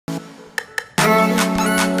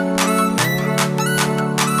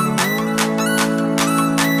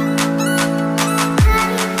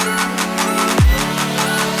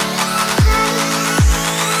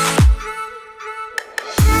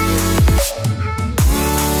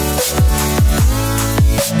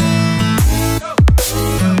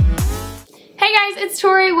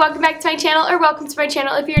welcome back to my channel, or welcome to my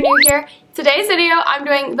channel if you're new here. Today's video, I'm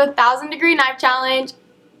doing the 1,000-degree knife challenge.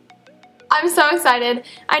 I'm so excited.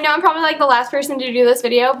 I know I'm probably like the last person to do this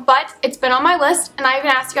video, but it's been on my list, and I even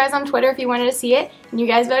asked you guys on Twitter if you wanted to see it, and you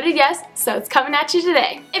guys voted yes, so it's coming at you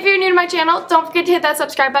today. If you're new to my channel, don't forget to hit that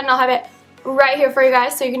subscribe button. I'll have it right here for you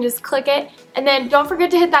guys, so you can just click it. And then don't forget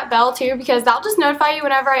to hit that bell too, because that'll just notify you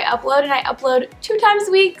whenever I upload, and I upload 2 times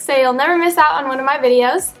a week, so you'll never miss out on one of my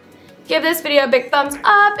videos. Give this video a big thumbs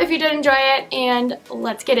up if you did enjoy it, and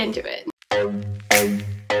let's get into it.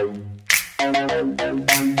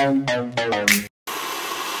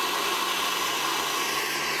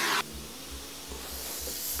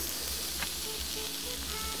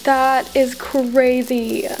 That is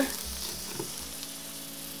crazy. It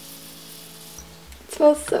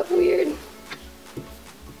smells so weird.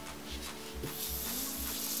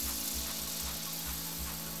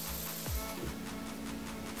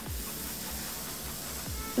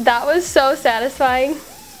 That was so satisfying.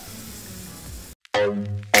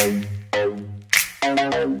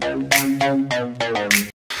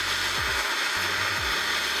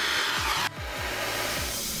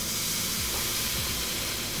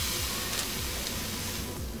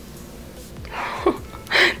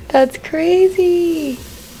 That's crazy.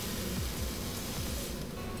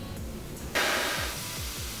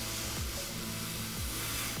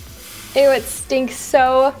 Ew, it stinks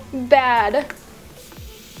so bad.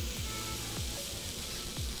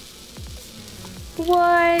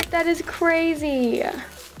 What? That is crazy.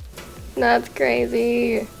 That's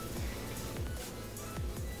crazy.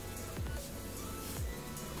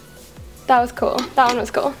 That was cool. That one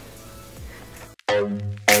was cool.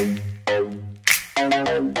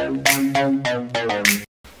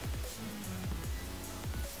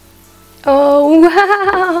 Oh,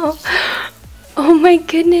 wow. Oh my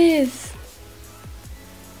goodness.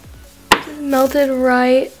 Just melted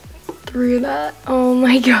right through that. Oh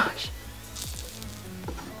my gosh.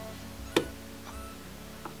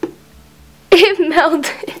 It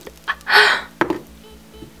melted.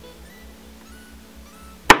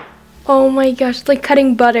 Oh my gosh, it's like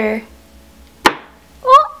cutting butter.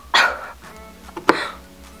 Oh.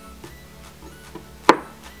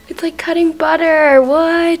 It's like cutting butter.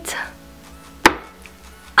 What?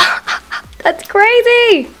 That's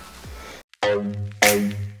crazy.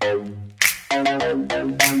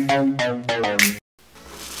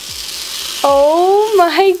 Oh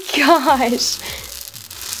my gosh.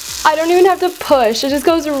 I don't even have to push. It just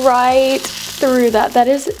goes right through that. That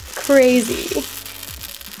is crazy.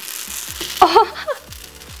 Oh.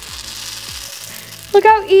 Look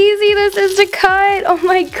how easy this is to cut. Oh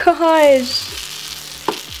my gosh.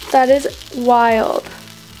 That is wild.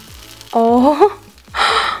 Oh.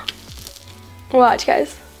 Watch,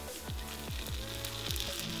 guys.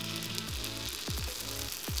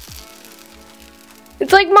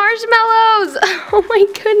 It's like marshmallows. Oh my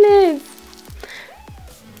goodness.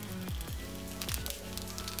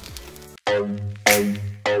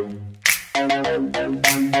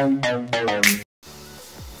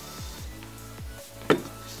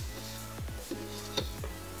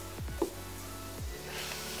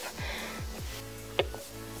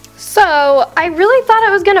 So, I really thought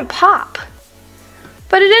it was gonna pop,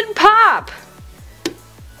 but it didn't pop.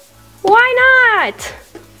 Why not?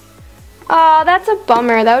 Oh, that's a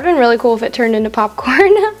bummer. That would've been really cool if it turned into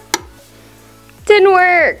popcorn. Didn't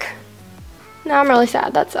work. Now I'm really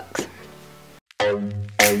sad. That sucks.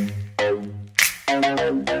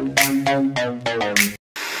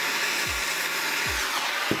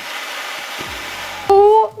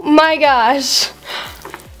 Oh my gosh.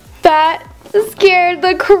 That scared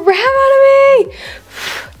the crap out of me.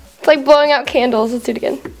 It's like blowing out candles. Let's do it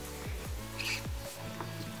again.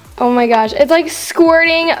 Oh my gosh. It's like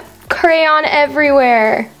squirting crayon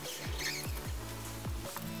everywhere.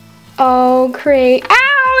 Oh, great.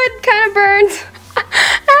 Ow, it kind of burns.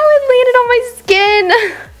 Ow, it landed on my skin.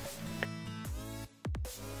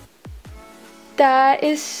 That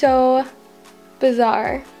is so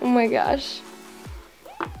bizarre. Oh my gosh.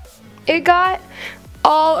 It got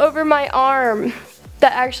all over my arm.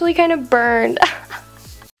 That actually kind of burned.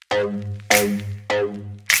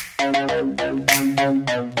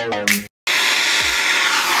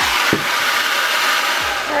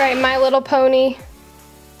 Alright, My Little Pony.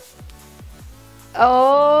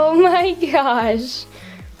 Oh my gosh.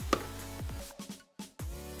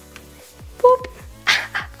 Boop.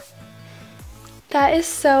 That is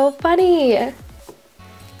so funny.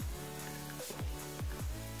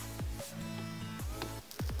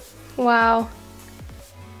 Wow.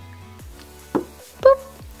 Boop.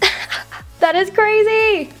 That is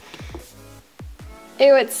crazy.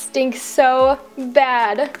 Ew, it stinks so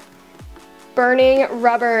bad. Burning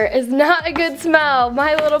rubber is not a good smell.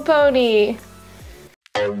 My Little Pony.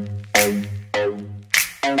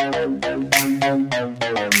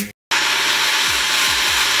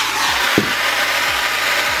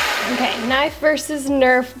 Okay, knife versus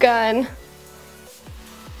Nerf gun.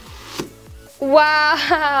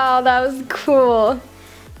 Wow, that was cool.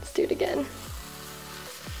 Let's do it again.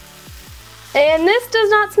 And this does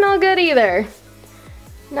not smell good either.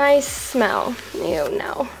 Nice smell. Ew,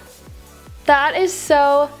 no. That is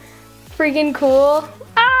so freaking cool.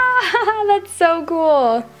 Ah, that's so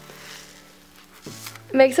cool.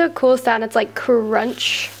 It makes a cool sound. It's like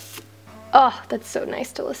crunch. Oh, that's so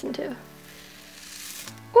nice to listen to.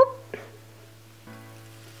 Whoop.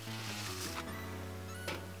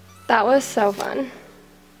 That was so fun.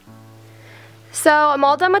 So I'm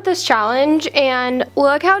all done with this challenge, and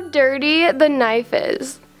look how dirty the knife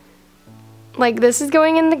is. Like, this is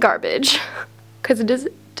going in the garbage because it is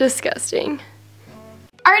disgusting.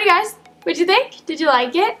 Alrighty guys, what'd you think? Did you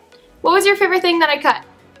like it? What was your favorite thing that I cut?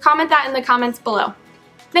 Comment that in the comments below.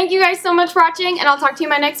 Thank you guys so much for watching, and I'll talk to you in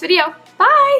my next video. Bye!